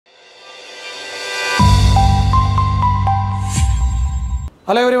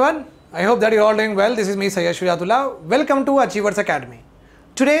Hello everyone, I hope that you are all doing well. This is me Sayyid Shujatullah. Welcome to Achievers Academy.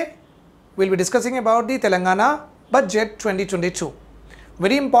 Today we will be discussing about the Telangana Budget 2022.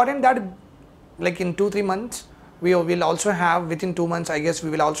 Very important that like in 2-3 months we will also have, within 2 months I guess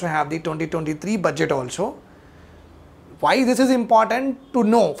we will also have the 2023 budget also. Why this is important to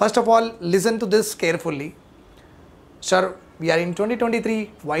know? First of all, listen to this carefully. Sir, we are in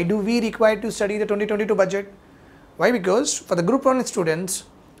 2023. Why do we require to study the 2022 budget? Why? Because for the group 1 students,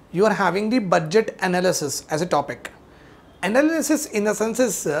 you are having the budget analysis as a topic. Analysis in the sense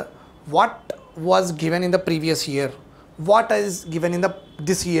is what was given in the previous year, what is given in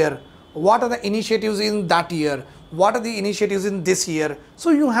this year, what are the initiatives in that year, what are the initiatives in this year. So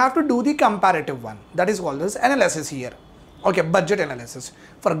you have to do the comparative one. That is called as analysis here. Okay, budget analysis.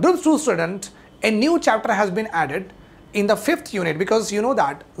 For group 2 student, a new chapter has been added in the 5th unit, because you know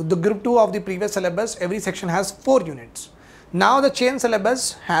that the group 2 of the previous syllabus, every section has 4 units. Now the change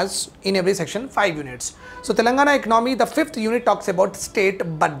syllabus has in every section 5 units. So Telangana economy, the 5th unit talks about state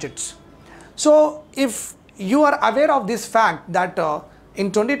budgets. So if you are aware of this fact that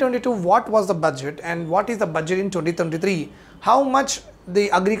in 2022 what was the budget and what is the budget in 2023, how much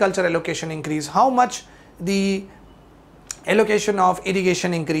the agriculture allocation increase, how much the allocation of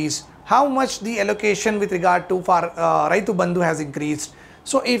irrigation increase, how much the allocation with regard to for Raitu Bandhu has increased.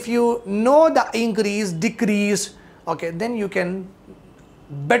 So if you know the increase, decrease, okay, then you can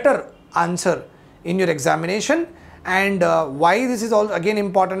better answer in your examination. And why this is all again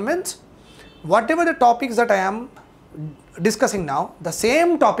important means, whatever the topics that I am discussing now, the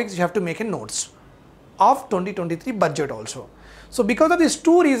same topics you have to make in notes of 2023 budget also. So because of these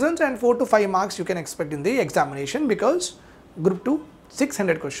 2 reasons, and 4 to 5 marks you can expect in the examination, because group 2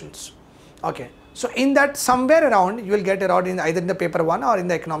 600 questions. Okay, so in that somewhere around you will get around in either in the paper 1 or in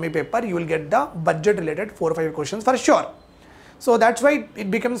the economy paper, you will get the budget related 4 or 5 questions for sure. So that's why it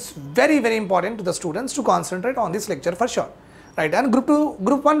becomes very important to the students to concentrate on this lecture for sure, right? And group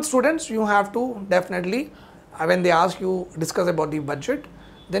 1 students, you have to definitely, when they ask you discuss about the budget,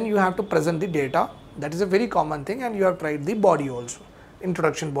 then you have to present the data. That is a very common thing, and you have tried the body also,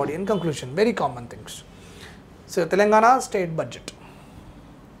 introduction, body and conclusion, very common things. So Telangana state budget.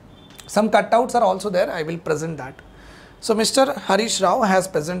 Some cutouts are also there, I will present that. So Mr. Harish Rao has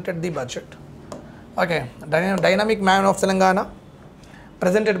presented the budget. Okay, dynamic man of Telangana,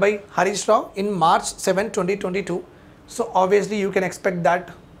 presented by Harish Rao in March 7, 2022. So obviously you can expect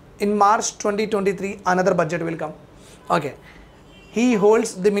that in March 2023 another budget will come. Okay, he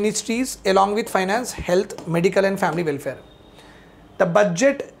holds the ministries along with finance, health, medical and family welfare. The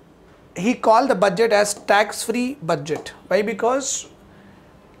budget, he called the budget as tax-free budget. Why? Because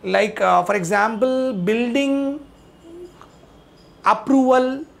like for example, building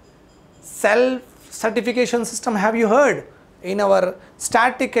approval, self-certification system, have you heard? In our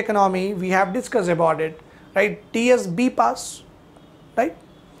static economy, we have discussed about it, right? TSB pass, right?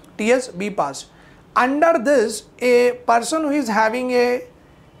 TSB pass. Under this, a person who is having a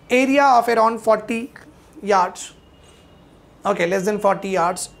area of around 40 yards, okay, less than 40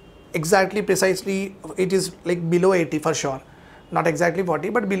 yards, exactly precisely it is like below 80 for sure, not exactly 40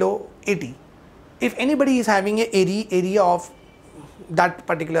 but below 80. If anybody is having a area of that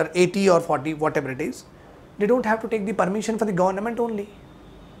particular 80 or 40, whatever it is, they don't have to take the permission for the government only.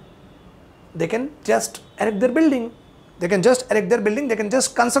 They can just erect their building, they can just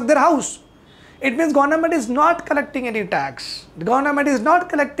construct their house. It means government is not collecting any tax, the government is not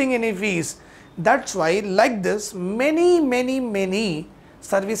collecting any fees. That's why like this many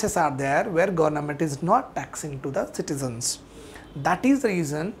services are there where government is not taxing to the citizens. That is the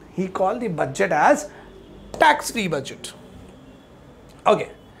reason he called the budget as tax-free budget. Okay,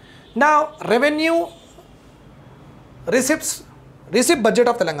 now revenue receipt budget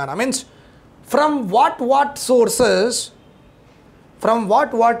of Telangana means from what sources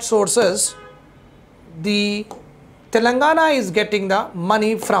the Telangana is getting the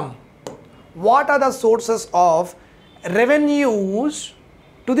money from. What are the sources of revenues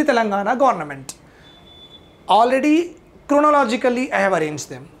to the Telangana government? Already chronologically I have arranged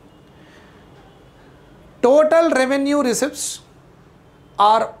them. Total revenue receipts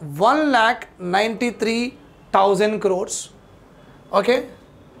are 1,93,000 crores. Okay.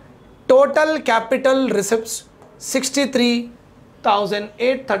 Total capital receipts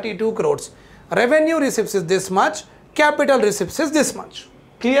 63,832 crores. Revenue receipts is this much, capital receipts is this much.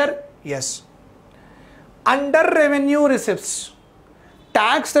 Clear? Yes. Under revenue receipts,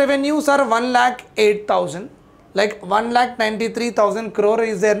 tax revenues are 1,08,000, like 1,93,000 crore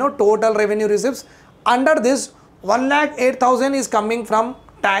is there, no total revenue receipts. Under this 1,08,000 is coming from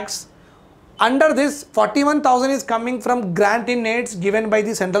tax, Under this, 41,000 is coming from grant in aids given by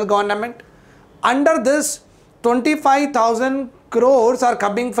the central government. Under this, 25,000 crores are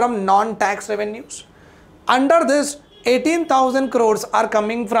coming from non-tax revenues. Under this, 18,000 crores are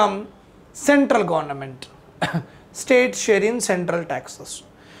coming from central government, state share in central taxes.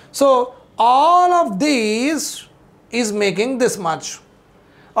 So all of these is making this much.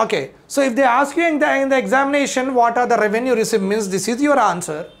 Okay, so if they ask you in the examination what are the revenue received, means this is your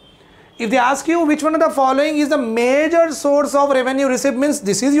answer. If they ask you which one of the following is the major source of revenue received, means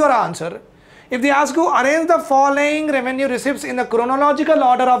this is your answer. If they ask you arrange the following revenue receipts in the chronological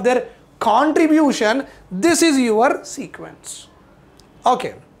order of their contribution, this is your sequence.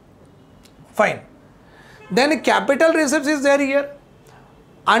 Okay, fine. Then capital receipts is there here.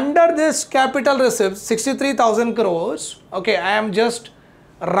 Under this capital receipts, 63,000 crores. Okay, I am just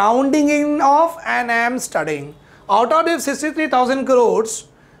rounding in off and I am studying. Out of this 63,000 crores,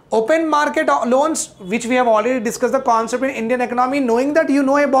 open market loans, which we have already discussed the concept in Indian economy, knowing that you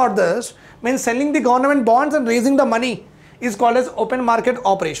know about this, means selling the government bonds and raising the money is called as open market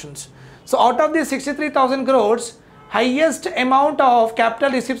operations. So out of these 63,000 crores, highest amount of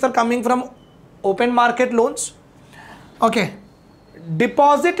capital receipts are coming from open market loans. Okay,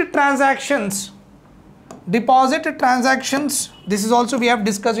 deposit transactions, this is also we have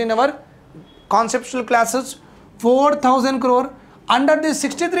discussed in our conceptual classes, 4,000 crore. Under this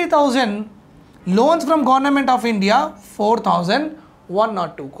 63,000 loans from government of India,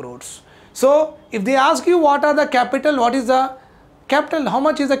 4,102 crores. So if they ask you what are the capital, what is the capital, how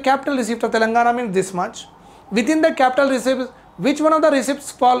much is the capital receipt of Telangana, means this much. Within the capital receipts, which one of the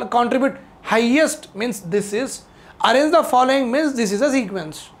receipts contribute highest, means this is. Arrange the following, means this is a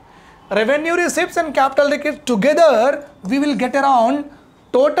sequence. Revenue receipts and capital receipts together, we will get around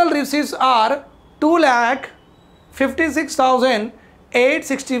total receipts are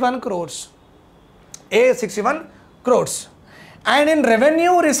 2,56,861 crores. 861 crores. And in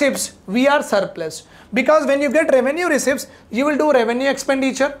revenue receipts, we are surplus. Because when you get revenue receipts, you will do revenue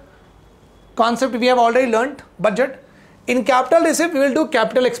expenditure. Concept we have already learnt, budget. In capital receipt, we will do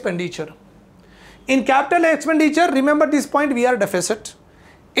capital expenditure. In capital expenditure, remember this point, we are deficit.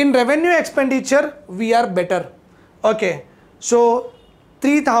 In revenue expenditure, we are better. Okay, so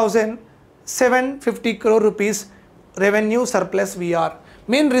 3,750 crore rupees revenue surplus we are.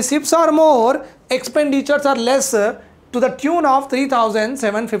 Mean receipts are more, expenditures are less, to the tune of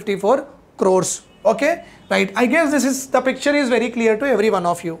 3,754 crores. Okay, right. I guess this is, the picture is very clear to every one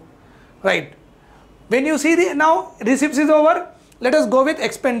of you. Right. When you see the, now receipts is over, let us go with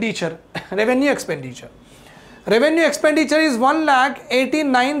expenditure, revenue expenditure. Revenue expenditure is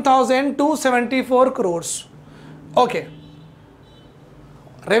 1,89,274 crores. Okay.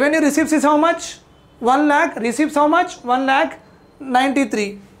 Revenue receipts is how much? 1 lakh. Receipts how much?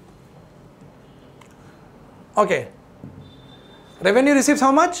 1,93,000. Okay. Revenue receipts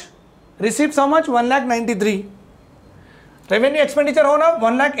how much? Receipts how much? 1,93,000. Revenue expenditure how now?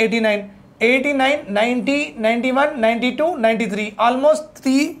 1,89,000. 89, 90, 91, 92, 93. Almost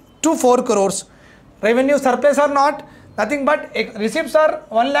 3 to 4 crores. Revenue surplus or not? Nothing but receipts are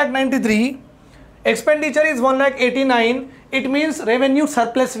 1,93,000. Expenditure is 1,89,000. It means revenue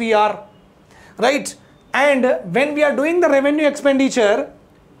surplus we are. Right? And when we are doing the revenue expenditure,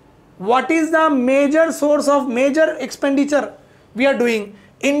 what is the major source of major expenditure we are doing?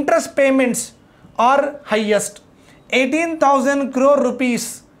 Interest payments are highest. 18,000 crore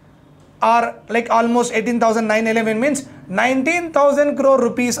rupees are like almost 18,911, means 19,000 crore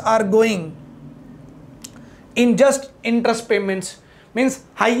rupees are going in just interest payments. Means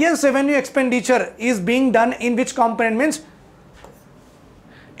highest revenue expenditure is being done in which component, means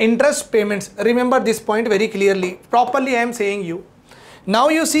interest payments. Remember this point very clearly. Properly I am saying you. Now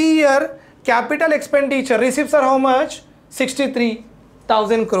you see here capital expenditure receipts are how much?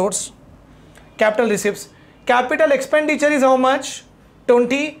 63,000 crores. Capital receipts. Capital expenditure is how much?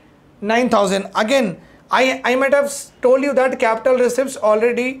 29,000. Again, I might have told you that capital receipts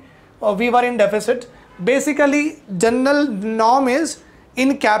already we were in deficit. Basically, general norm is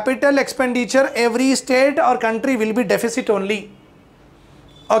in capital expenditure, every state or country will be deficit only.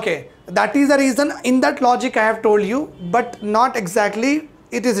 Okay, that is the reason in that logic I have told you, but not exactly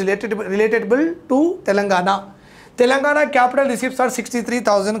it is relatable to Telangana. Telangana capital receipts are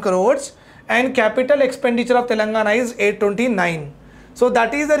 63,000 crores and capital expenditure of Telangana is 829. So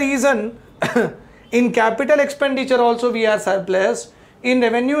that is the reason in capital expenditure also we are surplus. In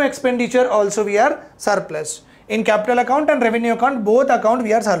revenue expenditure also we are surplus. In capital account and revenue account, both account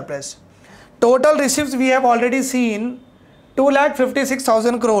we are surplus. Total receipts we have already seen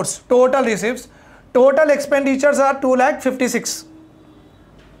 2,56,000 crores. Total receipts. Total expenditures are 2,56,000.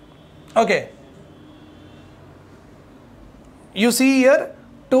 Okay. You see here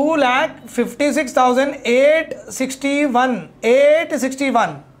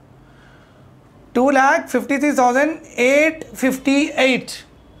 2,56,861. 2,56,858.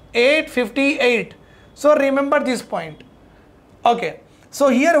 858. So remember this point. Okay. So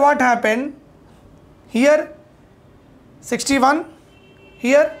here what happened? Here 61.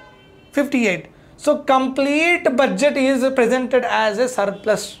 Here 58. So complete budget is presented as a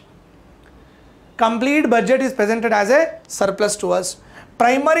surplus. Complete budget is presented as a surplus to us.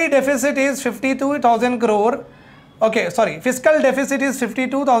 Primary deficit is 52,000 crore. Okay, sorry. Fiscal deficit is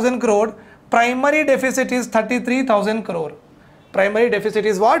 52,000 crore. Primary deficit is 33,000 crore. Primary deficit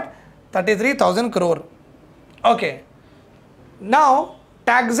is what? 33,000 crore. Okay. Now,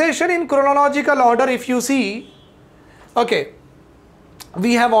 taxation in chronological order, if you see, okay,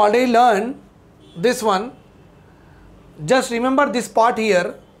 we have already learned this one. Just remember this part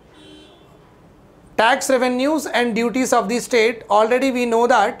here. Tax revenues and duties of the state. Already we know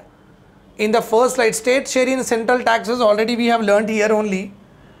that in the first slide, state share in central taxes, already we have learned here only.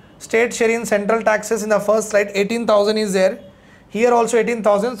 State share in central taxes in the first slide, 18,000 is there. Here also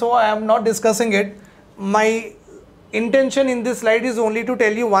 18,000. So I am not discussing it. My intention in this slide is only to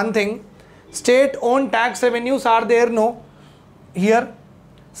tell you one thing. State owned tax revenues are there, no? Here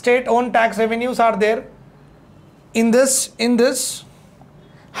state owned tax revenues are there. In this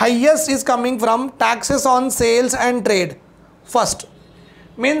highest is coming from taxes on sales and trade. First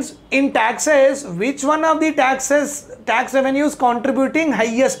means in taxes, which one of the tax revenues contributing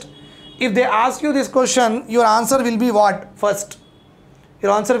highest? If they ask you this question, your answer will be what? First.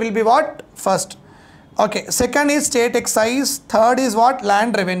 Your answer will be what? First. Okay. Second is state excise. Third is what?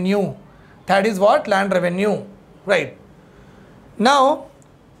 Land revenue. Third is what? Land revenue. Right. Now,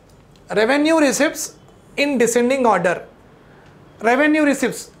 revenue receipts in descending order. Revenue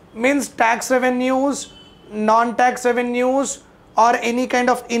receipts means tax revenues, non-tax revenues, or any kind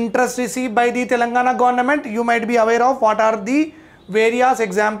of interest received by the Telangana government. You might be aware of what are the various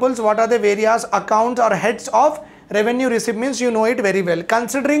examples, what are the various accounts or heads of revenue receipt, means you know it very well.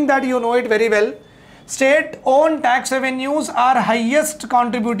 Considering that you know it very well, state owned tax revenues are highest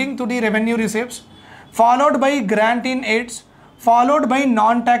contributing to the revenue receipts, followed by grant in aids, followed by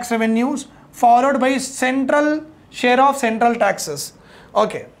non-tax revenues, followed by central share of central taxes.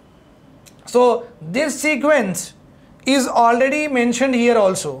 Okay. So this sequence is already mentioned here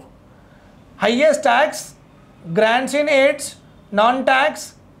also. Highest tax, grants in aids,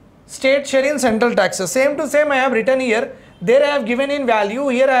 non-tax, state share in central taxes. Same to same I have written here. There I have given in value,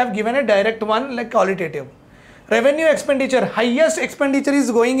 here I have given a direct one like qualitative. Revenue expenditure, highest expenditure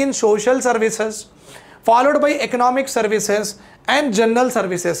is going in social services, followed by economic services and general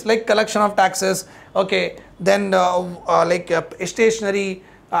services like collection of taxes, okay, then stationery,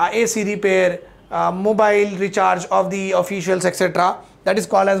 AC repair, mobile recharge of the officials, etc. That is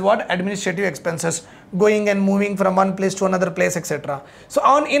called as what? Administrative expenses, going and moving from one place to another place, etc. So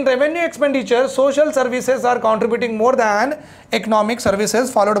in revenue expenditure, social services are contributing more than economic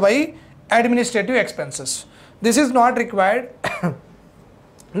services, followed by administrative expenses. This is not required.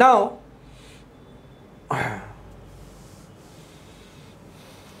 Now,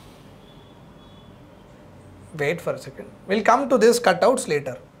 wait for a second. We'll come to this cutouts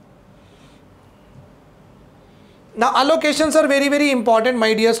later. Now, allocations are very, very important,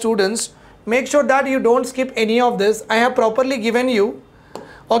 my dear students. Make sure that you don't skip any of this. I have properly given you.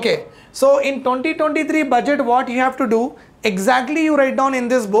 Okay. So, in 2023 budget, what you have to do, exactly you write down in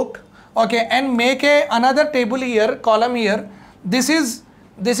this book. Okay. And make another table here, column here. This is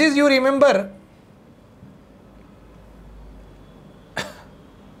you remember.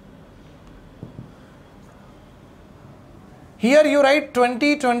 Here you write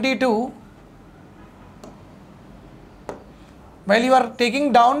 2022. While you are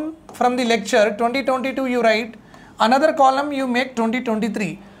taking down from the lecture 2022, you write another column, you make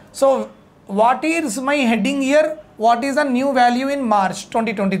 2023. So what is my heading here? What is the new value in March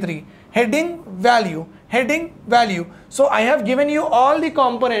 2023? Heading value, heading value. So I have given you all the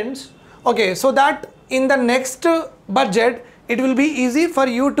components, okay, so that in the next budget it will be easy for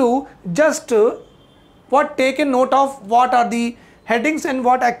you to just take a note of what are the headings and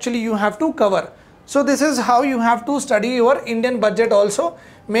what actually you have to cover. So this is how you have to study your Indian budget also.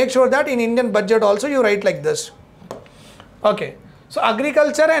 Make sure that in Indian budget also you write like this. Okay. So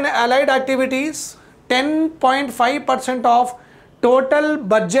agriculture and allied activities, 10.5% of total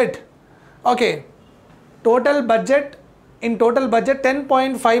budget. Okay. Total budget, in total budget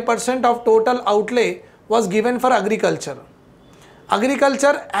 10.5% of total outlay was given for agriculture.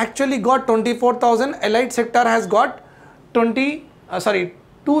 Agriculture actually got 24,000, allied sector has got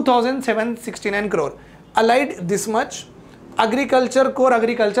 2,769 crore. Allied this much. Agriculture, core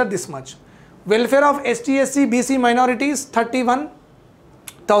agriculture this much. Welfare of ST, SC, BC minorities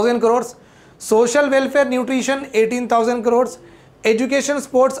 31,000 crores. Social welfare nutrition 18,000 crores. Education,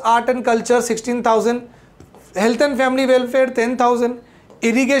 sports, art and culture 16,000. Health and family welfare 10,000.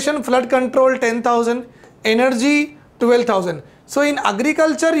 Irrigation, flood control 10,000. Energy 12,000. So in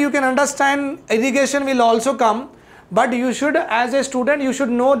agriculture you can understand irrigation will also come, but you should, as a student, you should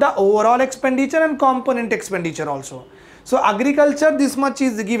know the overall expenditure and component expenditure also. So agriculture this much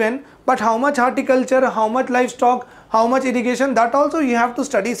is given, but how much horticulture, how much livestock, how much irrigation, that also you have to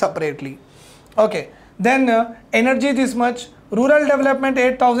study separately. Okay, then energy this much, rural development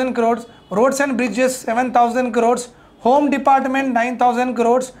 8,000 crores, roads and bridges 7,000 crores, home department 9,000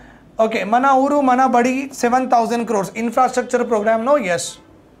 crores. Okay, Mana Uru, Mana Badi 7,000 crores. Infrastructure program, no, yes.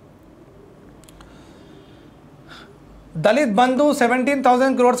 Dalit Bandhu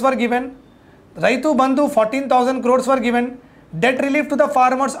 17,000 crores were given. Raitu Bandhu 14,000 crores were given. Debt relief to the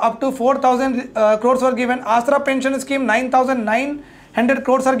farmers up to 4,000 crores were given. Astra pension scheme 9,900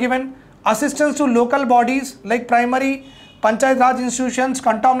 crores are given. Assistance to local bodies like primary, Panchayat Raj institutions,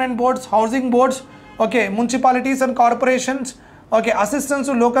 cantonment boards, housing boards, okay, municipalities and corporations. Okay, assistance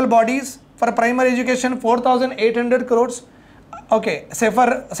to local bodies for primary education 4,800 crores. Okay, say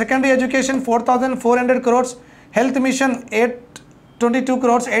for secondary education 4,400 crores. Health mission 822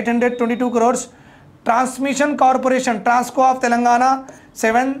 crores, 822 crores. Transmission Corporation, Transco of Telangana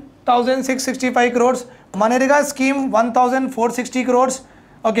 7,665 crores. Manrega scheme 1,460 crores.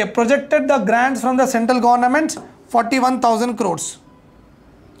 Okay, projected the grants from the central government 41,000 crores.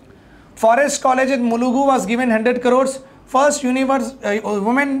 Forest College at Mulugu was given 100 crores. First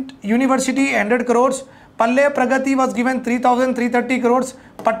Women University 100 crores. Palle Pragati was given 3,330 crores.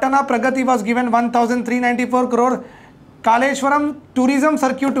 Patana Pragati was given 1,394 crore. Kaleshwaram Tourism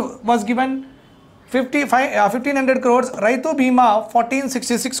Circuit was given 1,500 crores. Raitu Bhima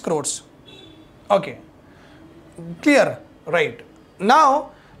 1,466 crores. Okay, clear, right?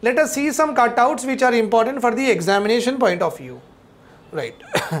 Now let us see some cutouts which are important for the examination point of view, right?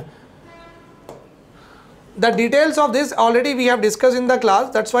 The details of this already we have discussed in the class,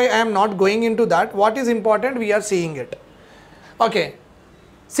 that's why I am not going into that. What is important, we are seeing it. Okay,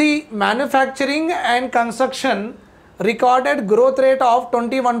 see, manufacturing and construction recorded growth rate of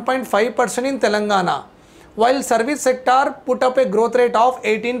 21.5% in Telangana, while service sector put up a growth rate of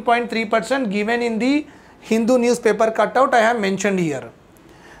 18.3% given in the Hindu newspaper cutout I have mentioned here.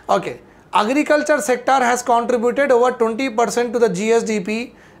 Okay, agriculture sector has contributed over 20% to the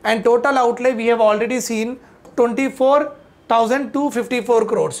GSDP, and total outlay we have already seen 24,254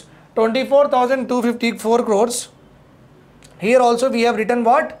 crores. 24,254 crores. Here also we have written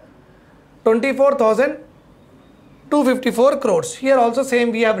what? 24,254 crores. Here also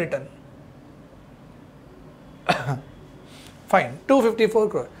same we have written. Fine, 254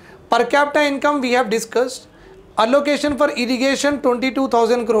 crores. Per capita income we have discussed. Allocation for irrigation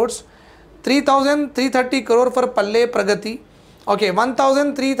 22,000 crores. 3,330 crore for Palle Pragati. Okay,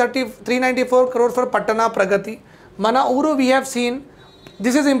 1,394 crore for Patana Pragati. Mana Uru we have seen.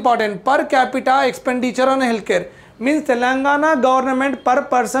 This is important. Per capita expenditure on healthcare. Means Telangana government per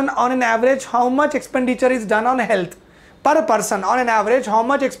person on an average how much expenditure is done on health. Per person on an average how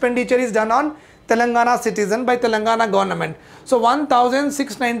much expenditure is done on Telangana citizen by Telangana government. So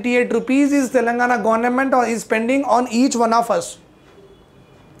 1,698 rupees is Telangana government or is spending on each one of us.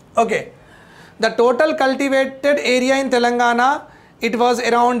 Okay. The total cultivated area in Telangana, it was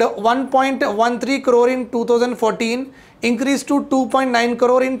around 1.13 crore in 2014, increased to 2.9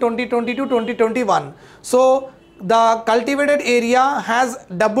 crore in 2020-2021. So the cultivated area has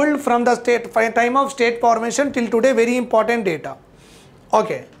doubled from the time of state formation till today. Very important data.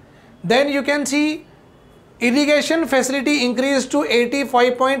 Okay. Then you can see irrigation facility increased to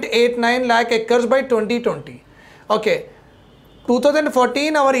 85.89 lakh acres by 2020. Okay.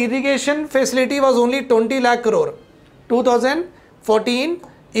 2014 our irrigation facility was only 20 lakh crore. 2014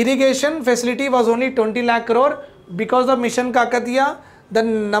 irrigation facility was only 20 lakh crore. Because of Mission Kakatiya, the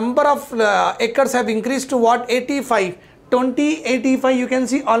number of acres have increased to what? 85. 85 you can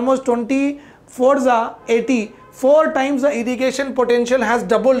see almost 24 80. 4 times the irrigation potential has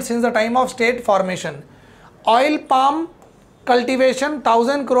doubled since the time of state formation. Oil palm cultivation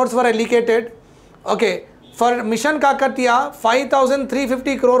 1,000 crores were allocated. Okay. For Mission Kakatiya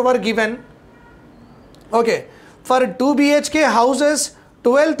 5,350 crore were given. Okay. For 2 BHK houses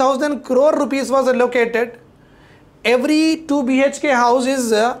 12,000 crore rupees was allocated. Every 2 BHK house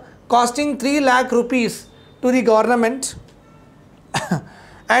is costing 3 lakh rupees to the government.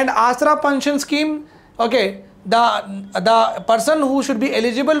 And Astra pension scheme, okay, the person who should be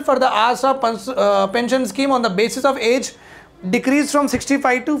eligible for the ASRA pension scheme on the basis of age decreased from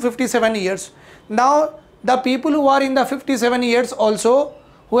 65 to 57 years. Now the people who are in the 57 years also,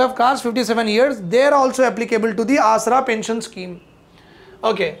 who have crossed 57 years, they are also applicable to the ASRA pension scheme.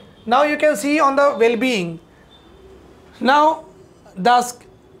 Okay, now you can see on the well-being. Now the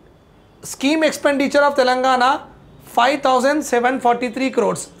scheme expenditure of Telangana 5,743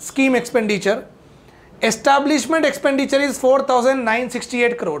 crores scheme expenditure. Establishment expenditure is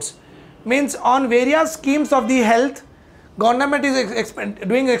 4,968 crores. Means on various schemes of the health, government is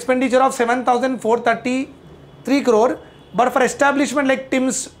doing expenditure of 7,433 crore, but for establishment like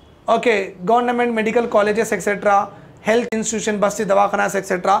TIMS, okay, government medical colleges etc., health institution, basti dawakhanas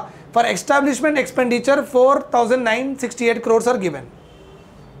etc., for establishment expenditure 4,968 crores are given.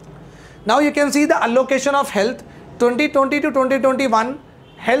 Now you can see the allocation of health. 2020 to 2021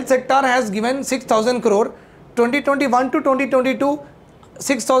 health sector has given 6,000 crore. 2021 to 2022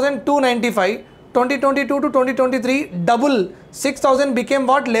 6,295. 2022 to 2023 double 6,000 became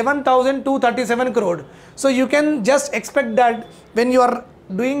what? 11,237 crore. So you can just expect that when you are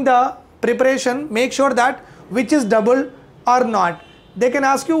doing the preparation, make sure that which is double or not. They can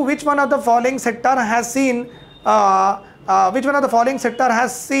ask you which one of the following sector has seen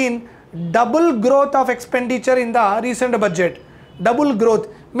double growth of expenditure in the recent budget. Double growth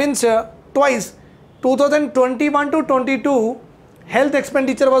means twice. 2021 to 22 health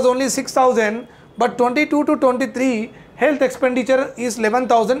expenditure was only 6,000, but 22 to 23 health expenditure is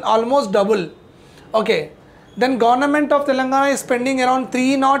 11,000, almost double. Okay, then government of Telangana is spending around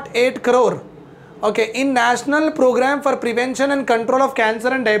 308 crore. Okay, in national program for prevention and control of cancer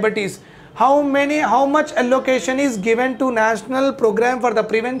and diabetes. How much allocation is given to national program for the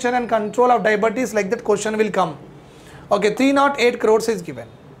prevention and control of diabetes? Like that question will come. Okay, 308 crores is given.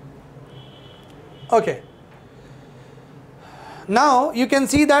 Okay, now you can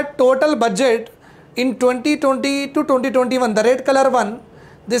see that total budget in 2020 to 2021, the red color one,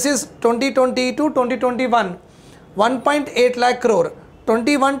 this is 2020 to 2021, 1.8 lakh crore.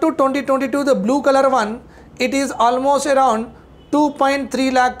 21 to 2022, the blue color one, it is almost around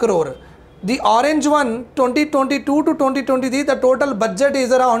 2.3 lakh crore. The orange one, 2022 to 2023, the total budget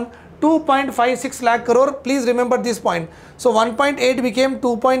is around 2.56 lakh crore. Please remember this point. So 1.8 became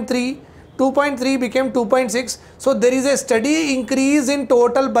 2.3, 2.3 became 2.6. So there is a steady increase in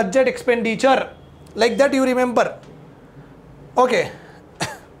total budget expenditure. Like that you remember. Okay.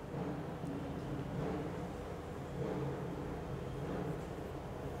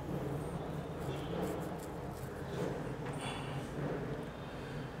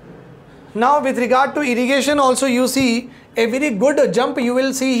 Now with regard to irrigation also, you see a very good jump you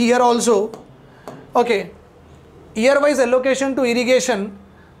will see here also. Okay, year wise allocation to irrigation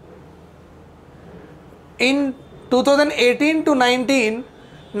in 2018 to 19,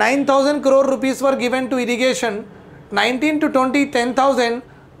 9,000 crore rupees were given to irrigation. 19 to 20, 10,000.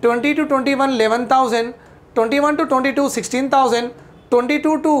 20 to 21, 11,000. 21 to 22, 16,000.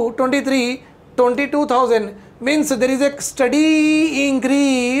 22 to 23, 22,000. Means there is a steady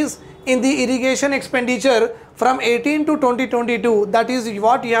increase in the irrigation expenditure from 18 to 2022. That is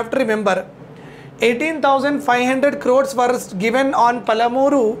what you have to remember. 18,500 crores were given on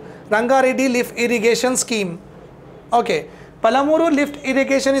Palamuru Rangareddy lift irrigation scheme. Okay, Palamuru lift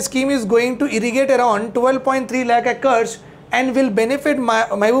irrigation scheme is going to irrigate around 12.3 lakh acres and will benefit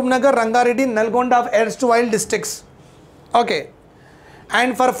Mahbubnagar, Rangareddy, Nalgonda of erstwhile districts. Okay,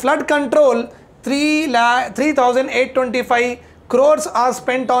 and for flood control 3,825 crores are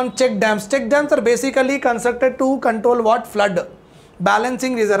spent on check dams. Check dams are basically constructed to control what? Flood,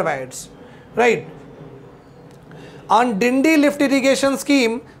 balancing reservoirs, right? On Dindi lift irrigation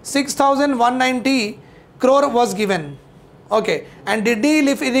scheme, 6,190 crore was given. Okay, and Dindi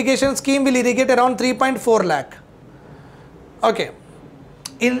lift irrigation scheme will irrigate around 3.4 lakh. Okay,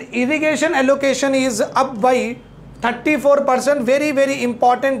 irrigation allocation is up by 34%. Very, very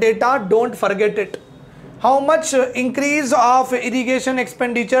important data, don't forget it. How much increase of irrigation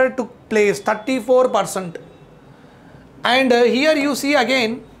expenditure took place? 34%. And here you see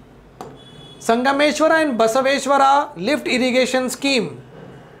again Sangameshwara and Basaveshwara lift irrigation scheme,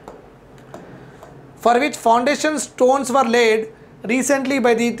 for which foundation stones were laid recently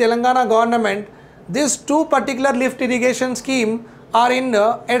by the Telangana government. These two particular lift irrigation scheme are in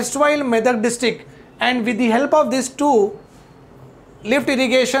erstwhile Medak district, and with the help of these two lift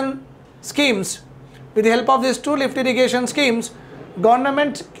irrigation schemes,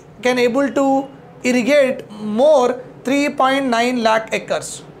 government can able to irrigate more 3.9 lakh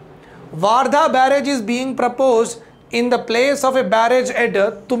acres. Wardha barrage is being proposed in the place of a barrage at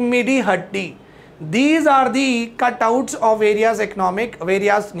Tummidi Hatti. These are the cutouts of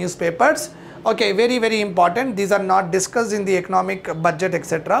various newspapers. Okay, very, very important. These are not discussed in the economic budget,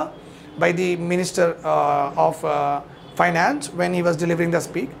 etc. by the Minister of Finance when he was delivering the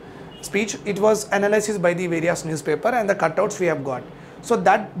speech. It was analysis by the various newspaper, and the cutouts we have got. So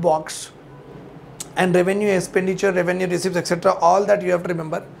that box and revenue expenditure, revenue receipts, etc. all that you have to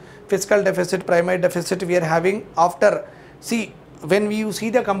remember. Fiscal deficit, primary deficit we are having after. See, when you see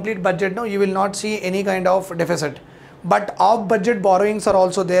the complete budget, no, you will not see any kind of deficit. But off budget borrowings are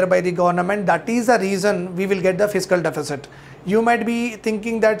also there by the government. That is the reason we will get the fiscal deficit. You might be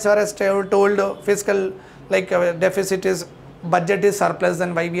thinking that sir has told fiscal deficit is budget is surplus,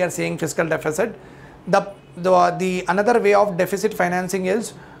 then why we are saying fiscal deficit. The another way of deficit financing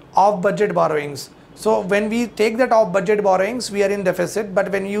is off budget borrowings. So when we take that off budget borrowings, we are in deficit.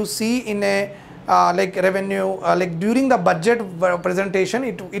 But when you see in a revenue during the budget presentation,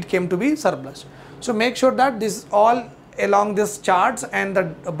 it came to be surplus. So make sure that this all along this charts and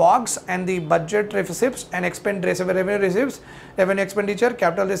the box and the budget receipts and revenue receipts, revenue expenditure,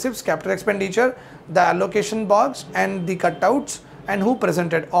 capital receipts, capital expenditure, the allocation box and the cutouts and who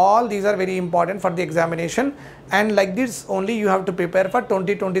presented, all these are very important for the examination. And like this only you have to prepare for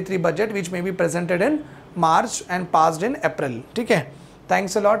 2023 budget, which may be presented in March and passed in April. Okay,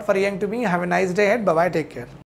 thanks a lot for hearing to me. Have a nice day ahead. Bye bye, take care.